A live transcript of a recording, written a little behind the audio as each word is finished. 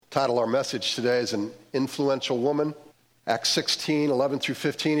Title of our message today is An Influential Woman. Acts 16, 11 through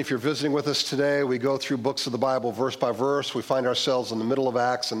 15. If you're visiting with us today, we go through books of the Bible verse by verse. We find ourselves in the middle of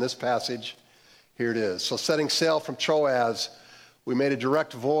Acts in this passage. Here it is. So setting sail from Troas, we made a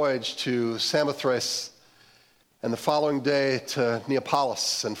direct voyage to Samothrace, and the following day to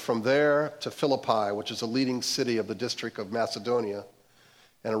Neapolis, and from there to Philippi, which is a leading city of the district of Macedonia,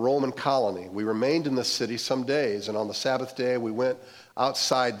 and a Roman colony. We remained in this city some days, and on the Sabbath day we went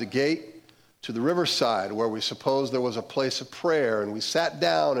outside the gate to the riverside, where we supposed there was a place of prayer, and we sat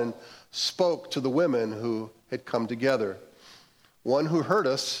down and spoke to the women who had come together. One who heard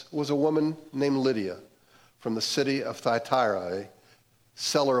us was a woman named Lydia from the city of Thyatira, a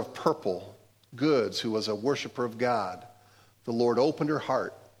seller of purple goods who was a worshiper of God. The Lord opened her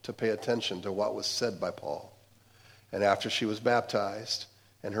heart to pay attention to what was said by Paul. And after she was baptized,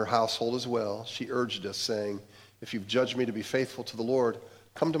 and her household as well, she urged us, saying, "If you've judged me to be faithful to the Lord,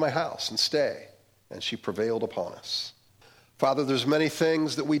 come to my house and stay." And she prevailed upon us. Father, there's many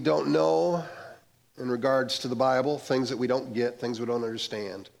things that we don't know in regards to the Bible, things that we don't get, things we don't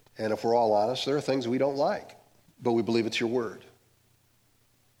understand. And if we're all honest, there are things we don't like, but we believe it's your word.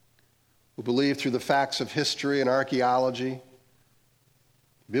 We believe through the facts of history and archaeology,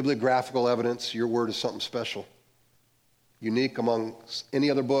 bibliographical evidence, your word is something special, unique among any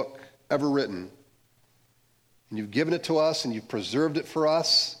other book ever written. And you've given it to us, and you've preserved it for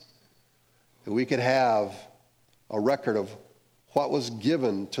us, that we could have a record of what was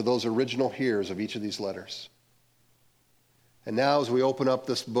given to those original hearers of each of these letters. And now as we open up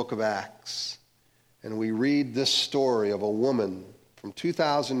this book of Acts, and we read this story of a woman from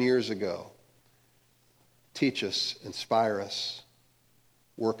 2,000 years ago, teach us, inspire us,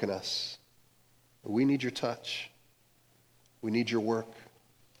 work in us. We need your touch. We need your work.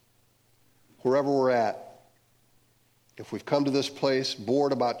 Wherever we're at, if we've come to this place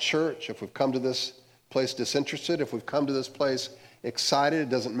bored about church, if we've come to this place disinterested, if we've come to this place excited, it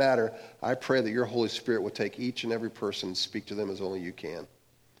doesn't matter. I pray that your Holy Spirit would take each and every person and speak to them as only you can.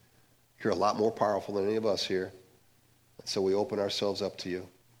 You're a lot more powerful than any of us here. And so we open ourselves up to you,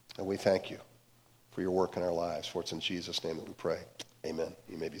 and we thank you for your work in our lives. For it's in Jesus' name that we pray. Amen.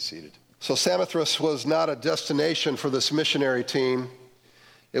 You may be seated. So Samothrace was not a destination for this missionary team.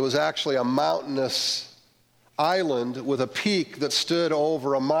 It was actually a mountainous island with a peak that stood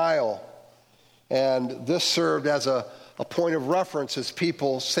over a mile. And this served as a point of reference as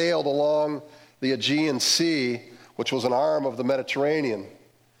people sailed along the Aegean Sea, which was an arm of the Mediterranean.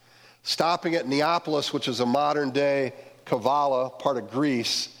 Stopping at Neapolis, which is a modern-day Kavala, part of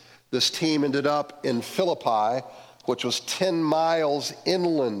Greece, this team ended up in Philippi, which was 10 miles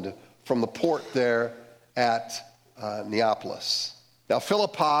inland from the port there at Neapolis. Now,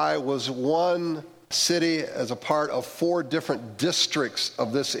 Philippi was one city as a part of 4 different districts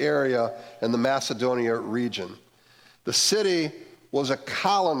of this area in the Macedonia region. The city was a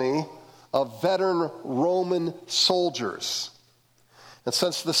colony of veteran Roman soldiers. And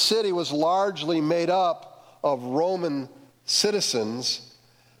since the city was largely made up of Roman citizens,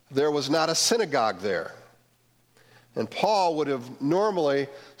 there was not a synagogue there. And Paul would have normally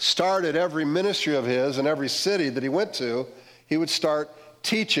started every ministry of his in every city that he went to, he would start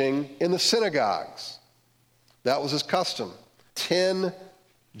teaching in the synagogues. That was his custom. 10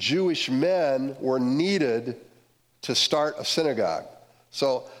 Jewish men were needed to start a synagogue.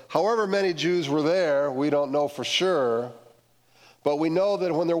 So however many Jews were there, we don't know for sure, but we know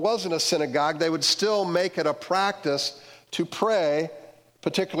that when there wasn't a synagogue, they would still make it a practice to pray,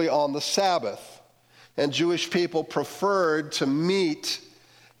 particularly on the Sabbath. And Jewish people preferred to meet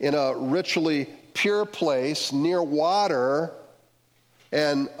in a ritually pure place near water,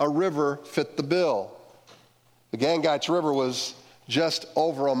 and a river fit the bill. The Gangites River was just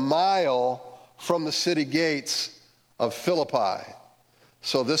over a mile from the city gates of Philippi.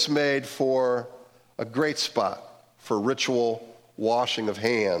 So this made for a great spot for ritual washing of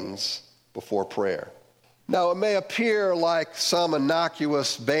hands before prayer. Now, it may appear like some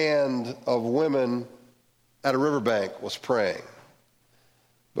innocuous band of women at a riverbank was praying,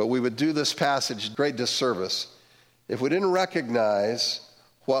 but we would do this passage great disservice if we didn't recognize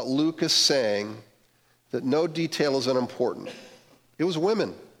what Luke is saying, that no detail is unimportant. It was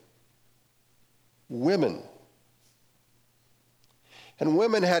women. Women. And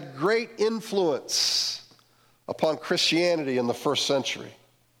women had great influence upon Christianity in the first century.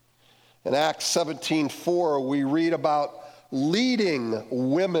 In Acts 17:4, we read about leading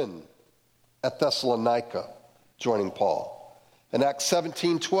women at Thessalonica joining Paul. In Acts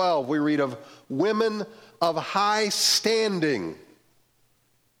 17:12, we read of women of high standing.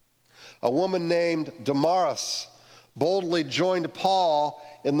 A woman named Damaris boldly joined Paul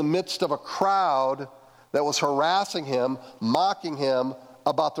in the midst of a crowd that was harassing him, mocking him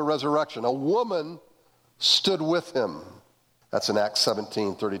about the resurrection. A woman stood with him. That's in Acts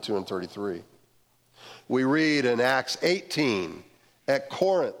 17, 32 and 33. We read in Acts 18 at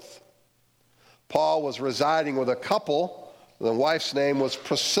Corinth, Paul was residing with a couple. The wife's name was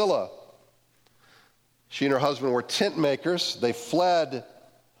Priscilla. She and her husband were tent makers. They fled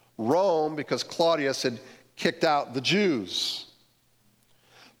Rome because Claudius had kicked out the Jews.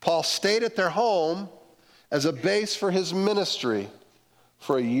 Paul stayed at their home as a base for his ministry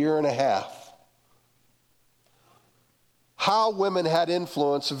for a year and a half. How women had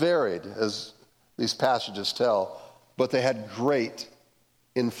influence varied, as these passages tell, but they had great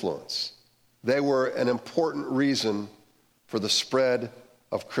influence. They were an important reason for the spread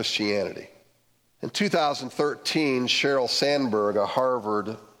of Christianity. In 2013, Sheryl Sandberg, a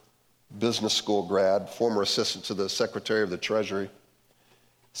Harvard Business School grad, former assistant to the Secretary of the Treasury,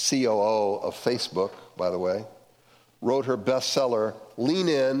 COO of Facebook, by the way, wrote her bestseller, Lean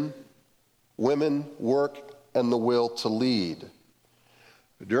In, Women, Work, and the Will to Lead.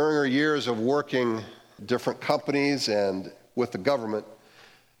 During her years of working different companies and with the government,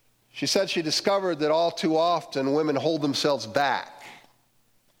 she said she discovered that all too often women hold themselves back.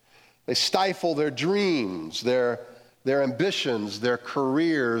 They stifle their dreams, their ambitions, their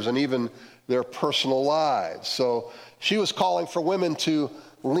careers, and even their personal lives. So she was calling for women to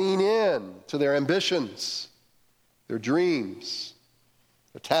lean in to their ambitions, their dreams,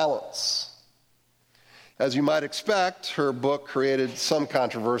 their talents. As you might expect, her book created some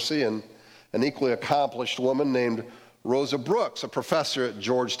controversy, and an equally accomplished woman named Rosa Brooks, a professor at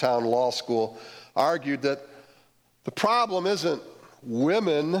Georgetown Law School, argued that the problem isn't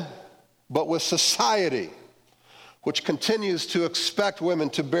women, but with society, which continues to expect women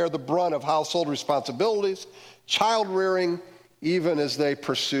to bear the brunt of household responsibilities, child rearing, even as they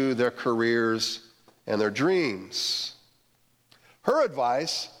pursue their careers and their dreams. Her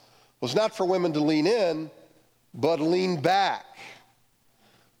advice was not for women to lean in, but lean back,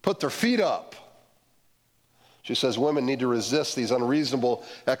 put their feet up. She says women need to resist these unreasonable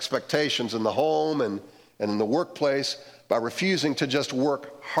expectations in the home and in the workplace by refusing to just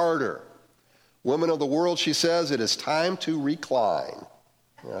work harder. Women of the world, she says, it is time to recline.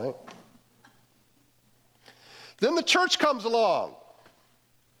 Right? Then the church comes along,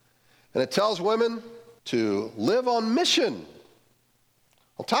 and it tells women to live on mission,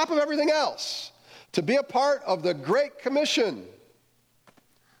 on top of everything else, to be a part of the Great Commission.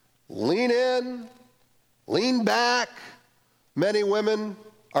 Lean in, lean back. Many women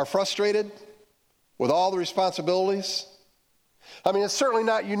are frustrated with all the responsibilities. I mean, it's certainly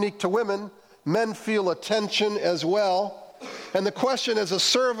not unique to women. Men feel a tension as well. And the question as a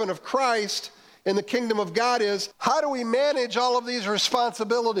servant of Christ in the kingdom of God is, how do we manage all of these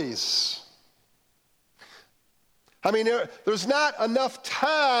responsibilities? I mean, there's not enough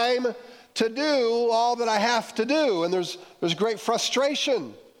time to do all that I have to do, and there's great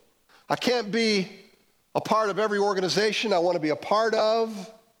frustration. I can't be a part of every organization I want to be a part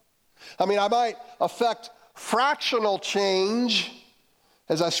of. I mean, I might affect fractional change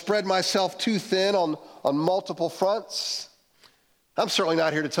as I spread myself too thin on multiple fronts. I'm certainly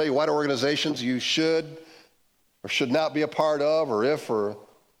not here to tell you what organizations you should or should not be a part of, or if or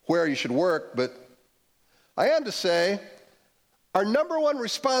where you should work, but I am to say our number one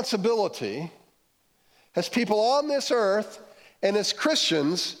responsibility as people on this earth and as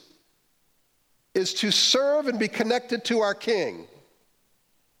Christians is to serve and be connected to our King.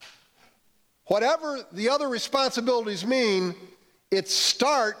 Whatever the other responsibilities mean, it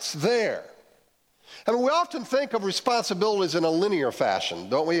starts there. I mean, we often think of responsibilities in a linear fashion,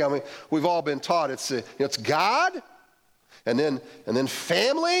 don't we? I mean, we've all been taught it's God, and then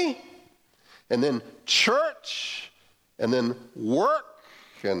family, and then church, and then work,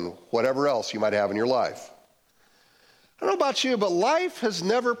 and whatever else you might have in your life. I don't know about you, but life has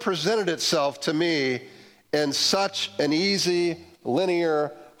never presented itself to me in such an easy,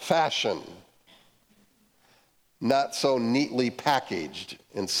 linear fashion. Not so neatly packaged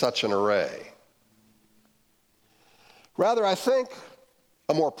in such an array. Rather, I think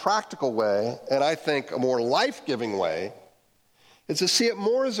a more practical way, and I think a more life-giving way, is to see it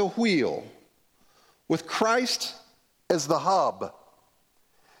more as a wheel, with Christ as the hub.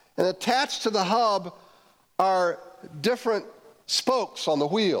 And attached to the hub are different spokes on the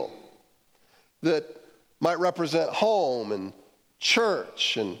wheel that might represent home and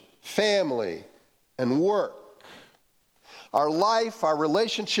church and family and work. Our life, our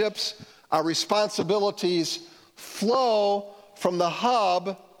relationships, our responsibilities flow from the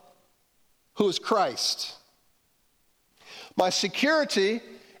hub, who is Christ. My security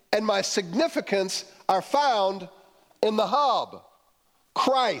and my significance are found in the hub,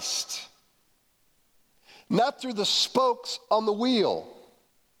 Christ, not through the spokes on the wheel.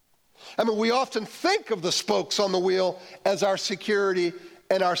 I mean, we often think of the spokes on the wheel as our security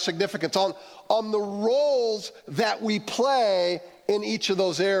and our significance, on the roles that we play in each of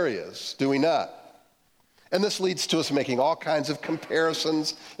those areas, do we not? And this leads to us making all kinds of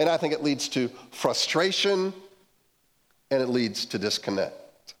comparisons, and I think it leads to frustration, and it leads to discontent,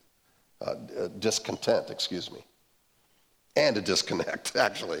 and a disconnect,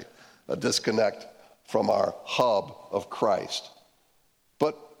 actually, a disconnect from our hub of Christ.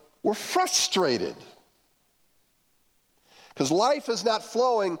 But we're frustrated because life is not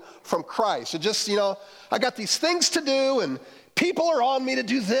flowing from Christ. It just, I got these things to do, and people are on me to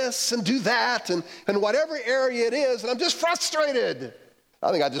do this and do that, and whatever area it is, and I'm just frustrated.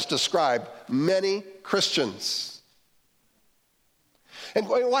 I think I just described many Christians. And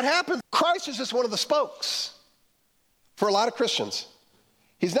what happens? Christ is just one of the spokes for a lot of Christians.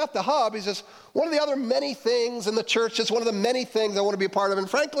 He's not the hub. He's just one of the other many things in the church. It's one of the many things I want to be a part of. And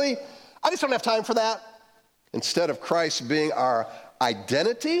frankly, I just don't have time for that. Instead of Christ being our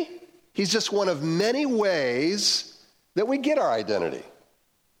identity, he's just one of many ways that we get our identity.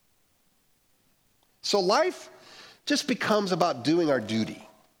 So life just becomes about doing our duty,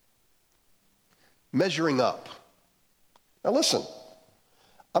 measuring up. Now listen,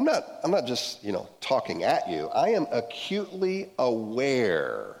 I'm not just, talking at you. I am acutely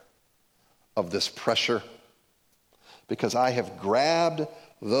aware of this pressure because I have grabbed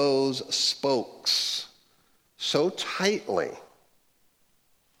those spokes so tightly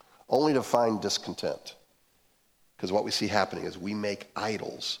only to find discontent. Because what we see happening is we make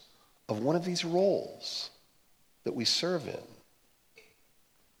idols of one of these roles that we serve in.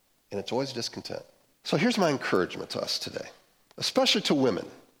 And it's always discontent. So here's my encouragement to us today, especially to women,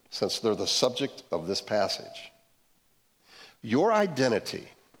 since they're the subject of this passage. Your identity,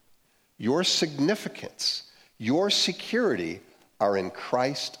 your significance, your security are in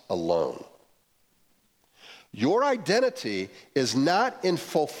Christ alone. Your identity is not in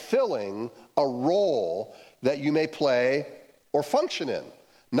fulfilling a role that you may play or function in.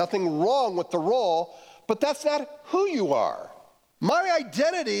 Nothing wrong with the role, but that's not who you are. My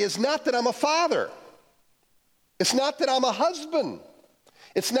identity is not that I'm a father. It's not that I'm a husband.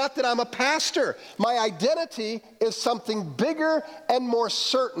 It's not that I'm a pastor. My identity is something bigger and more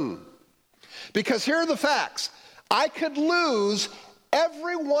certain. Because here are the facts. I could lose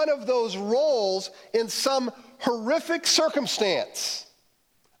every one of those roles in some horrific circumstance.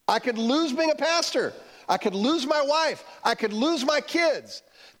 I could lose being a pastor. I could lose my wife. I could lose my kids.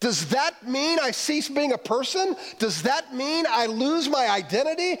 Does that mean I cease being a person? Does that mean I lose my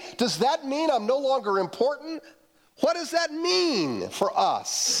identity? Does that mean I'm no longer important? What does that mean for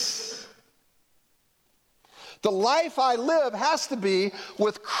us? The life I live has to be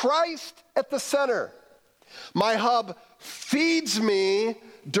with Christ at the center. My hub feeds me,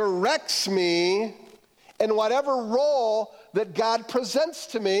 directs me in whatever role that God presents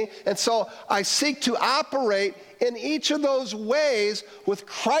to me. And so I seek to operate in each of those ways with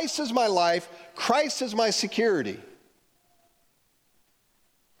Christ as my life, Christ as my security.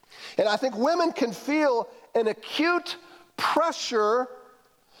 And I think women can feel an acute pressure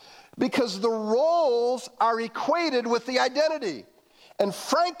because the roles are equated with the identity. And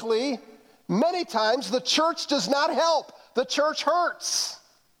frankly, many times the church does not help. The church hurts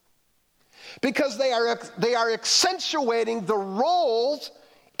because they are accentuating the roles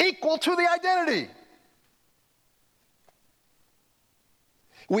equal to the identity.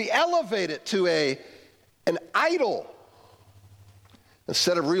 We elevate it to an idol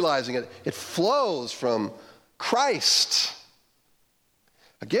instead of realizing it flows from Christ.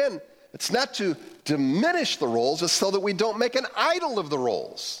 Again, it's not to diminish the roles, it's so that we don't make an idol of the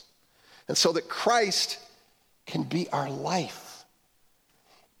roles, and so that Christ can be our life.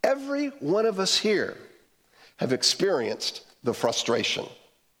 Every one of us here have experienced the frustration.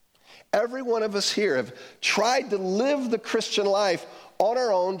 Every one of us here have tried to live the Christian life on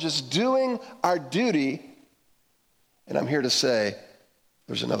our own, just doing our duty. And I'm here to say,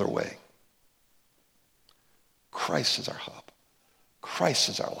 there's another way. Christ is our hub. Christ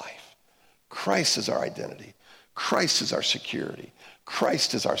is our life. Christ is our identity. Christ is our security.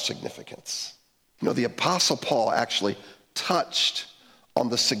 Christ is our significance. The Apostle Paul actually touched on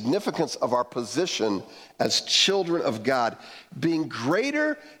the significance of our position as children of God being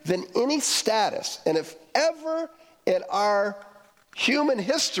greater than any status. And if ever in our human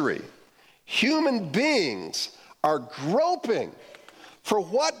history, human beings are groping for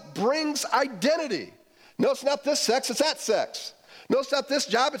what brings identity. No, it's not this sex, it's that sex. No, it's not this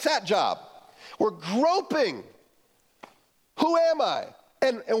job, it's that job. We're groping. Who am I?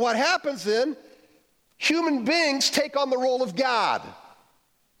 And what happens then, human beings take on the role of God.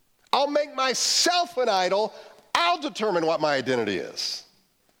 I'll make myself an idol. I'll determine what my identity is.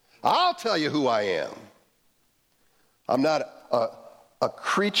 I'll tell you who I am. I'm not a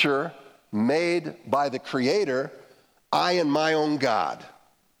creature made by the Creator. I am my own God,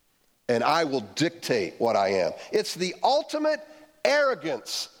 and I will dictate what I am. It's the ultimate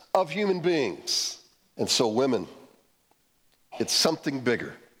arrogance of human beings. And so women, it's something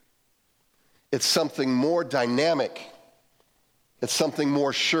bigger. It's something more dynamic. It's something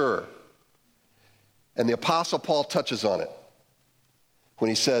more sure. And the Apostle Paul touches on it when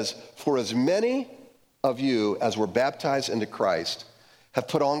he says, for as many of you as were baptized into Christ have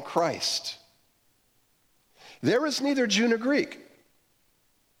put on Christ. There is neither Jew nor Greek.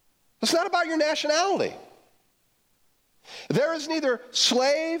 It's not about your nationality. There is neither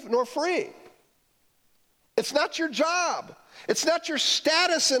slave nor free. It's not your job. It's not your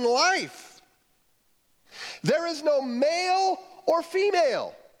status in life. There is no male or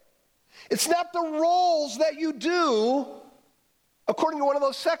female. It's not the roles that you do according to one of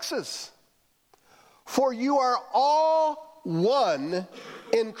those sexes. For you are all one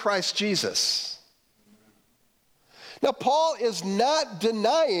in Christ Jesus. Now, Paul is not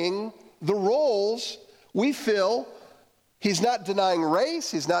denying the roles we fill. He's not denying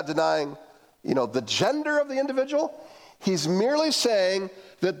race. He's not denying, the gender of the individual. He's merely saying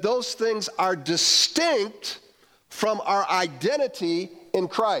that those things are distinct from our identity in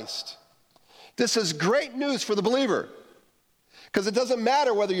Christ. This is great news for the believer, because it doesn't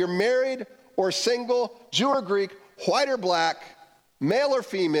matter whether you're married or single, Jew or Greek, white or black, male or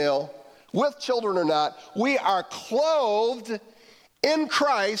female, with children or not. We are clothed in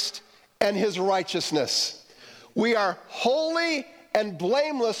Christ and his righteousness. We are holy and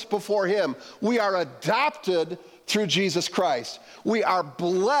blameless before him. We are adopted through Jesus Christ. We are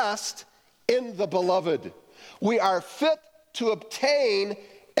blessed in the beloved. We are fit to obtain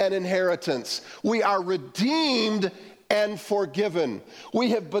an inheritance. We are redeemed and forgiven. We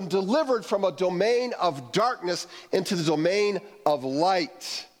have been delivered from a domain of darkness into the domain of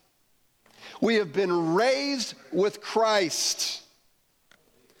light. We have been raised with Christ.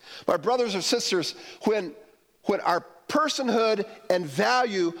 My brothers and sisters, when our personhood and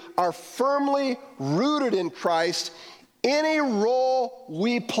value are firmly rooted in Christ, any role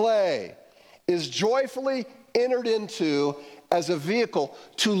we play is joyfully entered into as a vehicle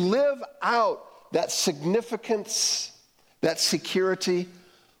to live out that significance, that security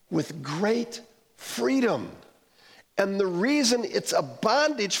with great freedom. And the reason it's a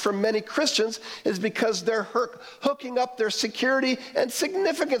bondage for many Christians is because they're hooking up their security and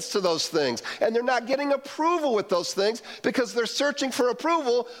significance to those things. And they're not getting approval with those things because they're searching for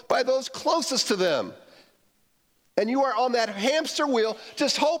approval by those closest to them. And you are on that hamster wheel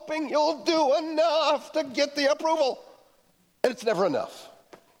just hoping you'll do enough to get the approval. And it's never enough.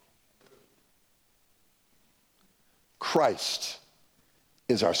 Christ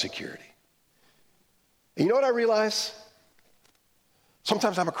is our security. And you know what I realize?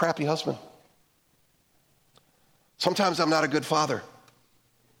 Sometimes I'm a crappy husband. Sometimes I'm not a good father.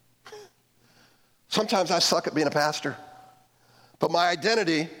 Sometimes I suck at being a pastor. But my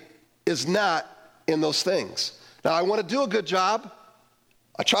identity is not in those things. Now, I want to do a good job.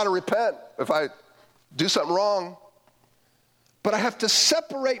 I try to repent if I do something wrong. But I have to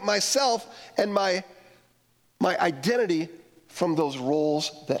separate myself and my identity from those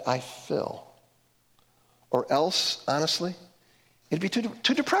roles that I fill. Or else, honestly, it'd be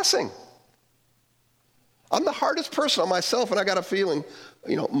too depressing. I'm the hardest person on myself, and I got a feeling,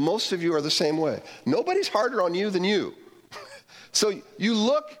 most of you are the same way. Nobody's harder on you than you. So you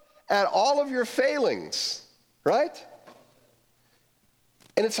look at all of your failings, right?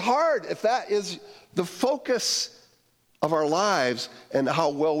 And it's hard if that is the focus of our lives and how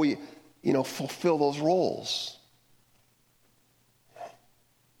well we, fulfill those roles.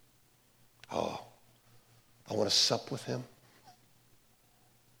 Oh, I want to sup with him.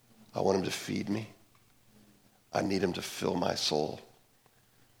 I want him to feed me. I need him to fill my soul.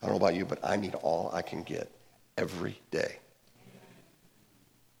 I don't know about you, but I need all I can get every day.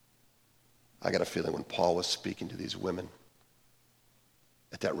 I got a feeling when Paul was speaking to these women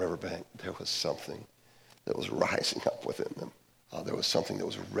at that riverbank, there was something that was rising up within them. There was something that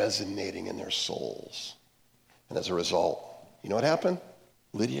was resonating in their souls. And as a result, you know what happened?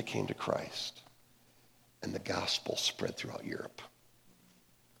 Lydia came to Christ, and the gospel spread throughout Europe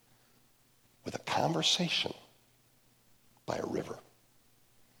with a conversation by a river.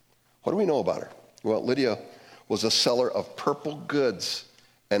 What do we know about her? Well, Lydia was a seller of purple goods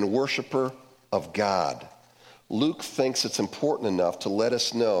and worshiper of God. Luke thinks it's important enough to let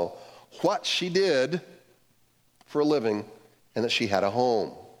us know what she did for a living and that she had a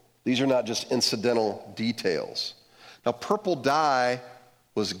home. These are not just incidental details. Now, purple dye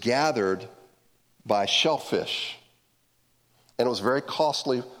was gathered by shellfish, and it was a very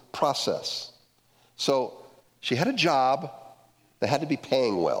costly process. So she had a job that had to be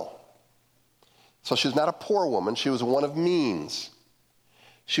paying well. So she was not a poor woman. She was one of means.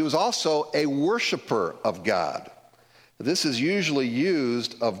 She was also a worshiper of God. This is usually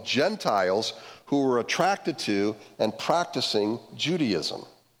used of Gentiles who were attracted to and practicing Judaism.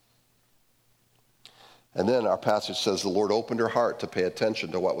 And then our passage says the Lord opened her heart to pay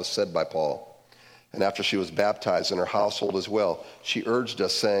attention to what was said by Paul. And after she was baptized in her household as well, she urged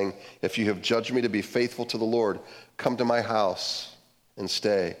us, saying, if you have judged me to be faithful to the Lord, come to my house and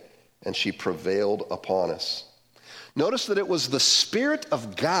stay. And she prevailed upon us. Notice that it was the Spirit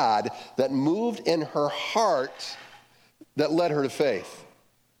of God that moved in her heart that led her to faith.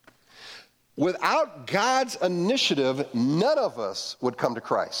 Without God's initiative, none of us would come to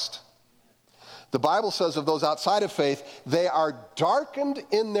Christ. The Bible says of those outside of faith, they are darkened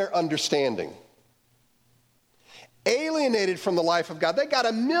in their understanding, alienated from the life of God. They got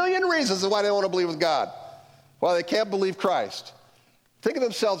a million reasons why they don't want to believe with God, why they can't believe Christ. Think of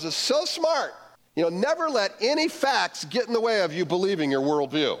themselves as so smart. Never let any facts get in the way of you believing your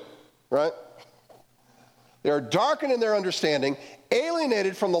worldview, right? They are darkened in their understanding,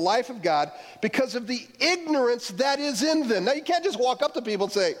 alienated from the life of God because of the ignorance that is in them. Now, you can't just walk up to people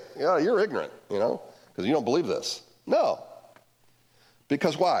and say, yeah, you're ignorant, because you don't believe this. No.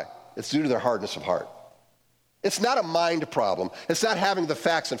 Because why? It's due to their hardness of heart. It's not a mind problem. It's not having the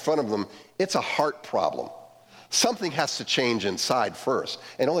facts in front of them. It's a heart problem. Something has to change inside first,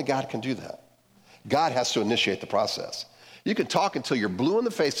 and only God can do that. God has to initiate the process. You can talk until you're blue in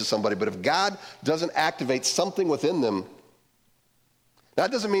the face to somebody, but if God doesn't activate something within them,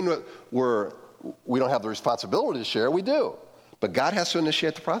 that doesn't mean we don't have the responsibility to share. We do. But God has to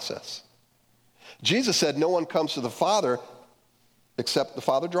initiate the process. Jesus said, no one comes to the Father except the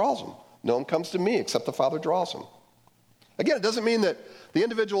Father draws him. No one comes to me except the Father draws him. Again, it doesn't mean that the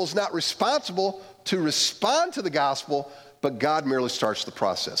individual is not responsible to respond to the gospel, but God merely starts the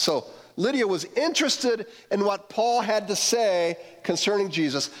process. So Lydia was interested in what Paul had to say concerning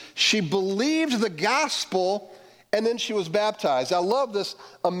Jesus. She believed the gospel, and then she was baptized. I love this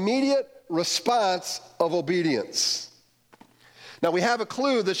immediate response of obedience. Now, we have a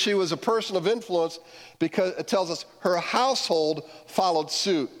clue that she was a person of influence because it tells us her household followed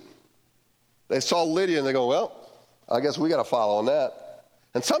suit. They saw Lydia and they go, well, I guess we got to follow on that.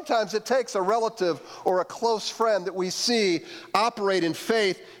 And sometimes it takes a relative or a close friend that we see operate in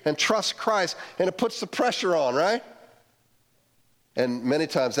faith and trust Christ, and it puts the pressure on, right? And many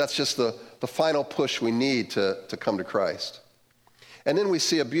times that's just the final push we need to come to Christ. And then we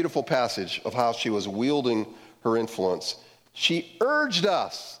see a beautiful passage of how she was wielding her influence. She urged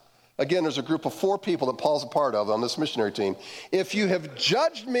us. Again, there's a group of 4 people that Paul's a part of on this missionary team. If you have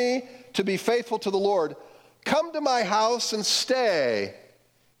judged me to be faithful to the Lord, come to my house and stay.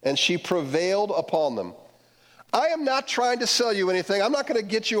 And she prevailed upon them. I am not trying to sell you anything. I'm not going to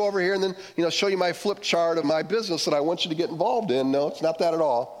get you over here and then, show you my flip chart of my business that I want you to get involved in. No, it's not that at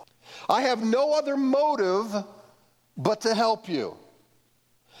all. I have no other motive but to help you.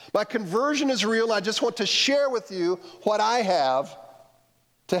 My conversion is real, and I just want to share with you what I have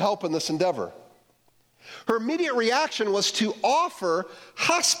to help in this endeavor. Her immediate reaction was to offer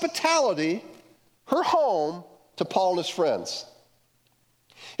hospitality, her home, to Paul and his friends.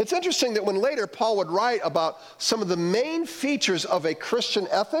 It's interesting that when later Paul would write about some of the main features of a Christian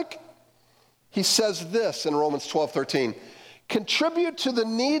ethic, he says this in Romans 12:13, contribute to the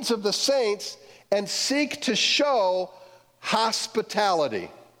needs of the saints and seek to show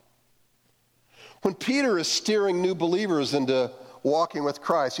hospitality. When Peter is steering new believers into walking with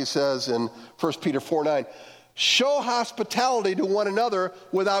Christ, he says in 1 Peter 4:9, show hospitality to one another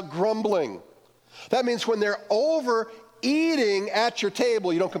without grumbling. That means when they're over eating at your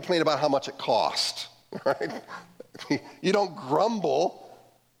table, you don't complain about how much it cost, right? You don't grumble.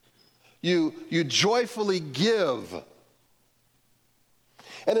 You joyfully give.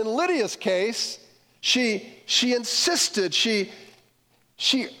 And in Lydia's case, she insisted, she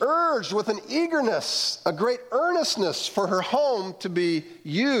urged with an eagerness, a great earnestness for her home to be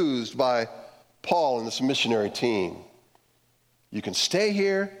used by Paul and this missionary team. You can stay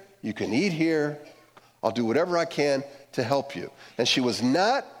here, you can eat here, I'll do whatever I can to help you. And she was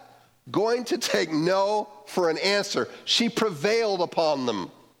not going to take no for an answer. She prevailed upon them.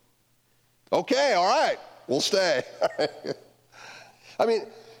 Okay, all right, we'll stay. I mean,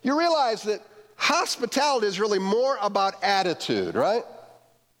 you realize that hospitality is really more about attitude, right?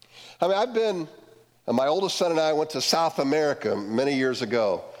 I mean, my oldest son and I went to South America many years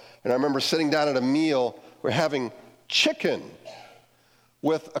ago, and I remember sitting down at a meal, we're having chicken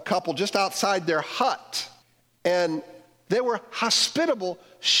with a couple just outside their hut, and they were hospitable,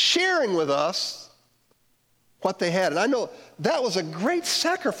 sharing with us what they had. And I know that was a great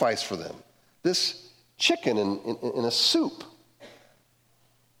sacrifice for them, this chicken in a soup.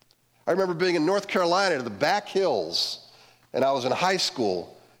 I remember being in North Carolina to the back hills, and I was in high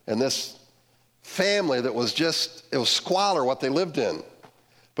school, and this family that was it was squalor what they lived in.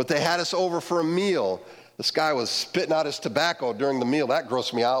 But they had us over for a meal. This guy was spitting out his tobacco during the meal. That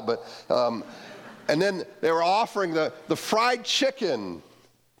grossed me out. But and then they were offering the fried chicken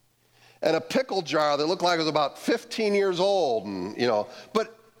and a pickle jar that looked like it was about 15 years old. And,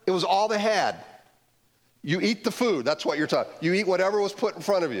 but it was all they had. You eat the food. That's what you're taught. You eat whatever was put in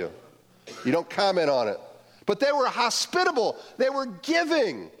front of you. You don't comment on it. But they were hospitable. They were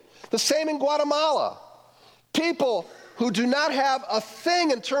giving. The same in Guatemala. People who do not have a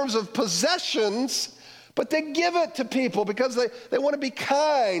thing in terms of possessions, but they give it to people because they want to be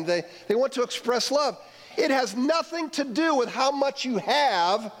kind. They want to express love. It has nothing to do with how much you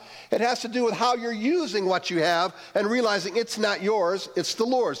have. It has to do with how you're using what you have and realizing it's not yours, it's the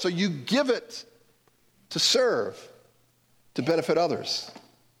Lord's. So you give it to serve, to benefit others.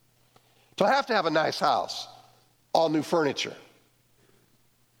 Don't have to have a nice house, all new furniture.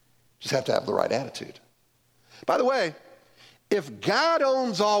 Just have to have the right attitude. By the way, if God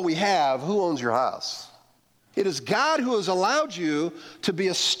owns all we have, who owns your house? It is God who has allowed you to be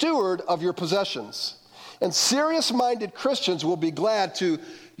a steward of your possessions. And serious-minded Christians will be glad to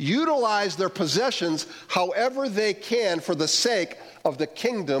utilize their possessions however they can for the sake of the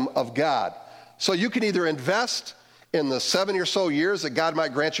kingdom of God. So you can either invest in the 70 or so years that God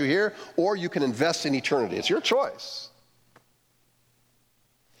might grant you here, or you can invest in eternity. It's your choice.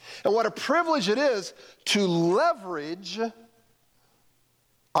 And what a privilege it is to leverage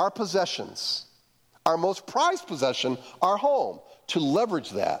our possessions, our most prized possession, our home, to leverage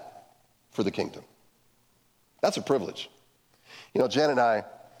that for the kingdom. That's a privilege. Jan and I,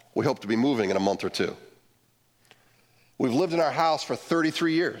 we hope to be moving in a month or two. We've lived in our house for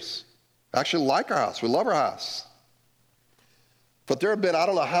 33 years. I actually like our house. We love our house. But there have been, I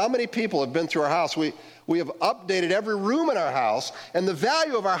don't know how many people have been through our house. We have updated every room in our house, and the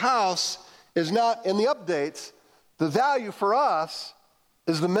value of our house is not in the updates. The value for us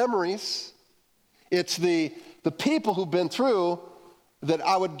is the memories. It's the people who've been through that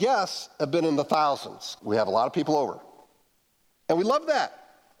I would guess have been in the thousands. We have a lot of people over. And we love that.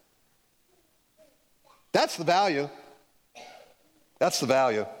 That's the value. That's the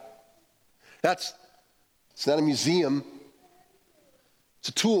value. It's not a museum. It's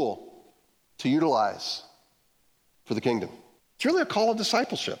a tool to utilize for the kingdom. It's really a call of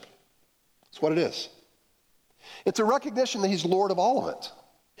discipleship. That's what it is. It's a recognition that he's Lord of all of it.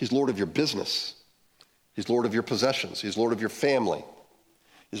 He's Lord of your business. He's Lord of your possessions. He's Lord of your family.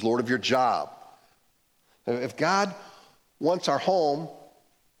 He's Lord of your job. If God wants our home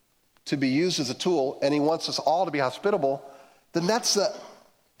to be used as a tool, and he wants us all to be hospitable, then that's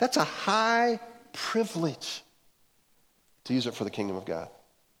a high privilege to use it for the kingdom of God.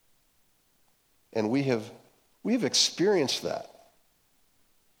 And we have experienced that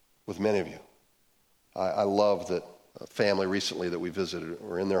with many of you. I love that a family recently that we visited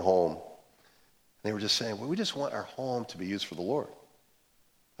were in their home. They were just saying, well, we just want our home to be used for the Lord.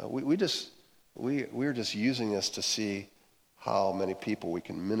 We're just using this to see how many people we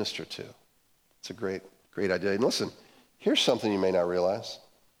can minister to. It's a great idea. And listen, here's something you may not realize.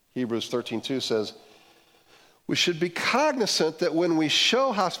 Hebrews 13:2 says, we should be cognizant that when we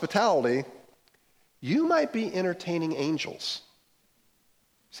show hospitality, you might be entertaining angels.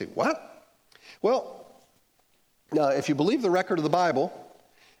 You say, what? Well, now, if you believe the record of the Bible,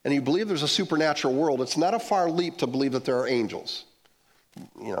 and you believe there's a supernatural world, it's not a far leap to believe that there are angels.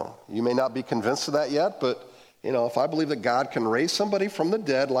 You may not be convinced of that yet, but, if I believe that God can raise somebody from the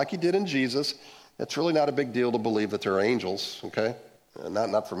dead like he did in Jesus, it's really not a big deal to believe that there are angels, okay?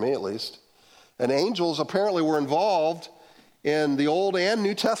 Not for me, at least. And angels apparently were involved in the Old and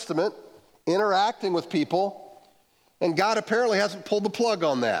New Testament, interacting with people, and God apparently hasn't pulled the plug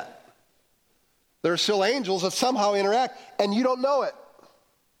on that. There are still angels that somehow interact, and you don't know it.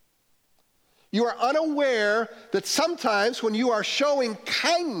 You are unaware that sometimes when you are showing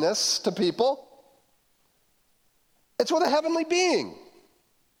kindness to people, it's with a heavenly being.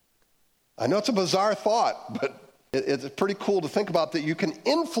 I know it's a bizarre thought, but it's pretty cool to think about that you can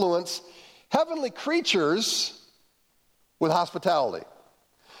influence heavenly creatures with hospitality.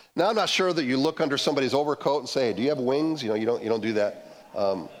 Now, I'm not sure that you look under somebody's overcoat and say, hey, do you have wings? You don't do that.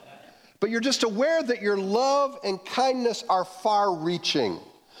 But you're just aware that your love and kindness are far-reaching.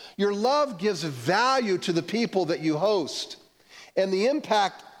 Your love gives value to the people that you host. And the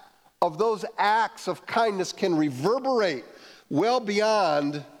impact of those acts of kindness can reverberate well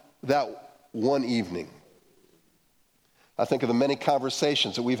beyond that one evening. I think of the many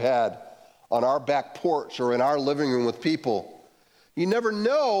conversations that we've had on our back porch or in our living room with people. You never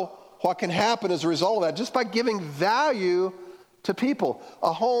know what can happen as a result of that just by giving value to people.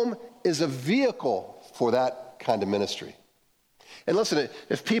 A home is a vehicle for that kind of ministry. And listen,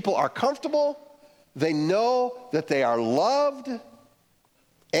 if people are comfortable, they know that they are loved,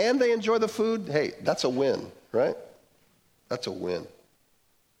 and they enjoy the food, hey, that's a win, right? That's a win.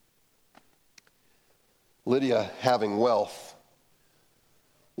 Lydia, having wealth,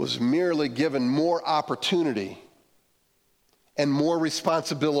 was merely given more opportunity and more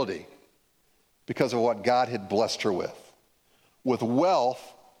responsibility because of what God had blessed her with. With wealth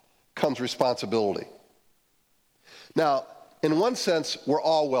comes responsibility. Now, in one sense, we're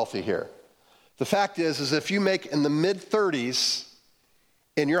all wealthy here. The fact is if you make in the mid-30s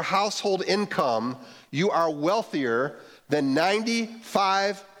in your household income, you are wealthier than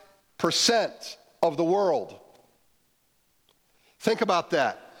 95% of the world. Think about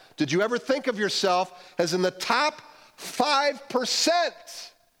that. Did you ever think of yourself as in the top 5%?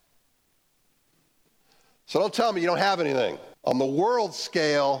 So don't tell me you don't have anything. On the world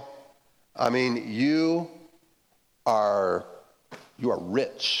scale, I mean, you are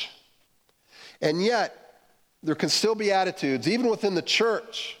rich. And yet, there can still be attitudes, even within the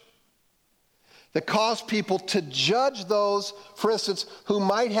church, that cause people to judge those, for instance, who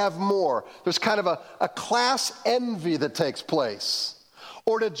might have more. There's kind of a class envy that takes place.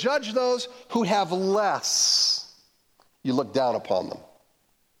 Or to judge those who have less. You look down upon them.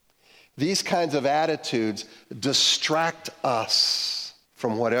 These kinds of attitudes distract us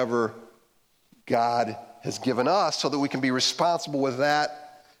from whatever God has given us so that we can be responsible with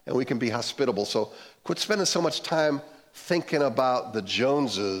that and we can be hospitable. So quit spending so much time thinking about the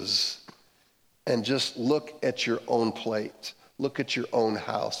Joneses and just look at your own plate. Look at your own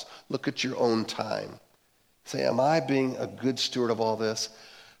house. Look at your own time. Say, am I being a good steward of all this?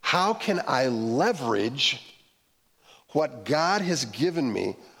 How can I leverage what God has given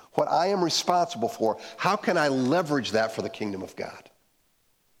me, what I am responsible for? How can I leverage that for the kingdom of God?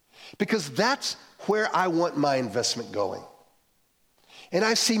 Because that's where I want my investment going. And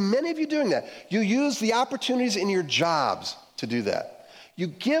I see many of you doing that. You use the opportunities in your jobs to do that. You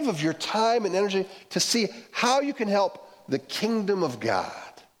give of your time and energy to see how you can help the kingdom of God.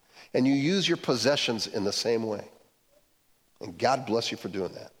 And you use your possessions in the same way. And God bless you for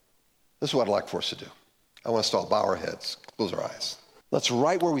doing that. This is what I'd like for us to do. I want us to all bow our heads, close our eyes. Let's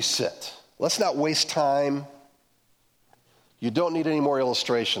right where we sit. Let's not waste time. You don't need any more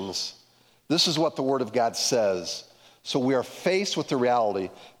illustrations. This is what the Word of God says. So we are faced with the reality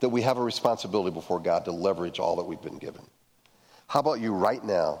that we have a responsibility before God to leverage all that we've been given. How about you right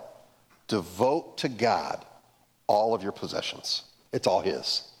now devote to God all of your possessions? It's all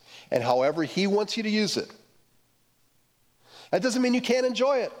His. And however He wants you to use it. That doesn't mean you can't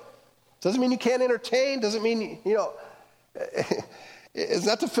enjoy it. Doesn't mean you can't entertain. Doesn't mean, it's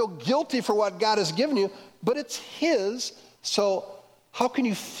not to feel guilty for what God has given you, but it's His. So how can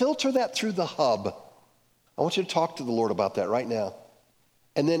you filter that through the hub? I want you to talk to the Lord about that right now.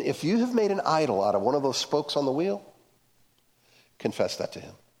 And then if you have made an idol out of one of those spokes on the wheel, confess that to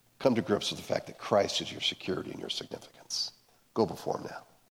Him. Come to grips with the fact that Christ is your security and your significance. Go before Him now.